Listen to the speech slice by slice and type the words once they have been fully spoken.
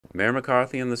Mayor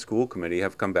McCarthy and the school committee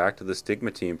have come back to the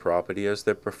Stigmatine property as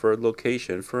their preferred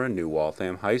location for a new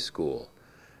Waltham high school.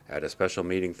 At a special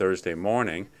meeting Thursday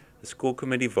morning, the school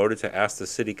committee voted to ask the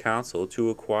city council to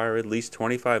acquire at least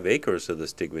 25 acres of the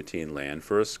Stigmatine land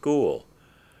for a school.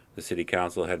 The city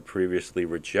council had previously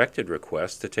rejected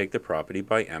requests to take the property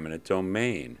by eminent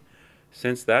domain.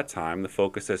 Since that time, the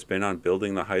focus has been on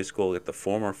building the high school at the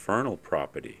former Fernald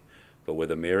property. But with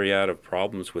a myriad of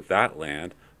problems with that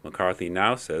land, McCarthy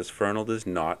now says Fernald is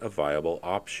not a viable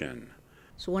option.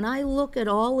 So when I look at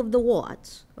all of the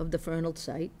warts of the Fernald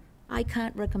site, I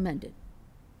can't recommend it.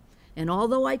 And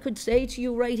although I could say to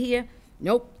you right here,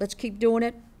 nope, let's keep doing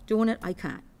it, I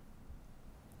can't.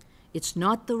 It's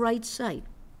not the right site.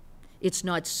 It's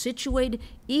not situated.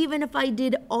 Even if I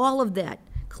did all of that,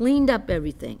 cleaned up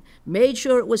everything, made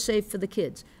sure it was safe for the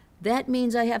kids, that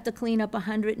means I have to clean up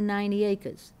 190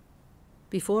 acres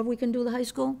before we can do the high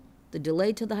school. The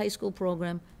delay to the high school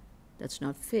program, that's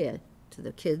not fair to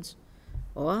the kids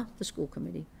or the school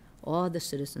committee or the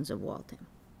citizens of Waltham.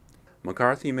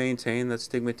 McCarthy maintained that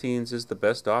Stigmatines is the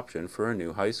best option for a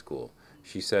new high school.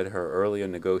 She said her earlier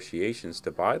negotiations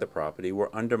to buy the property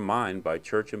were undermined by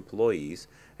church employees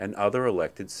and other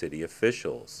elected city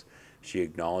officials. She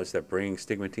acknowledged that bringing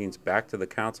Stigmatines back to the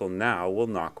council now will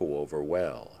not go over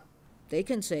well. They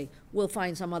can say, we'll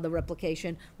find some other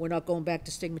replication, we're not going back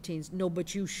to Stigmatines. No,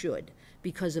 but you should,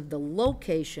 because of the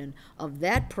location of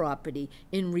that property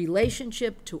in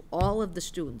relationship to all of the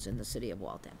students in the city of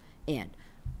Waltham. And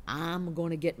I'm going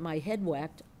to get my head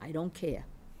whacked. I don't care.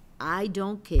 I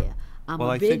don't care. I'm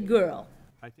a big girl.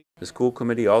 The school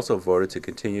committee also voted to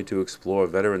continue to explore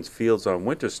Veterans Fields on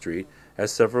Winter Street,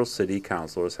 as several city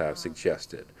councilors have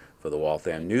suggested. For the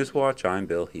Waltham Newswatch, I'm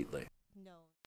Bill Heatley.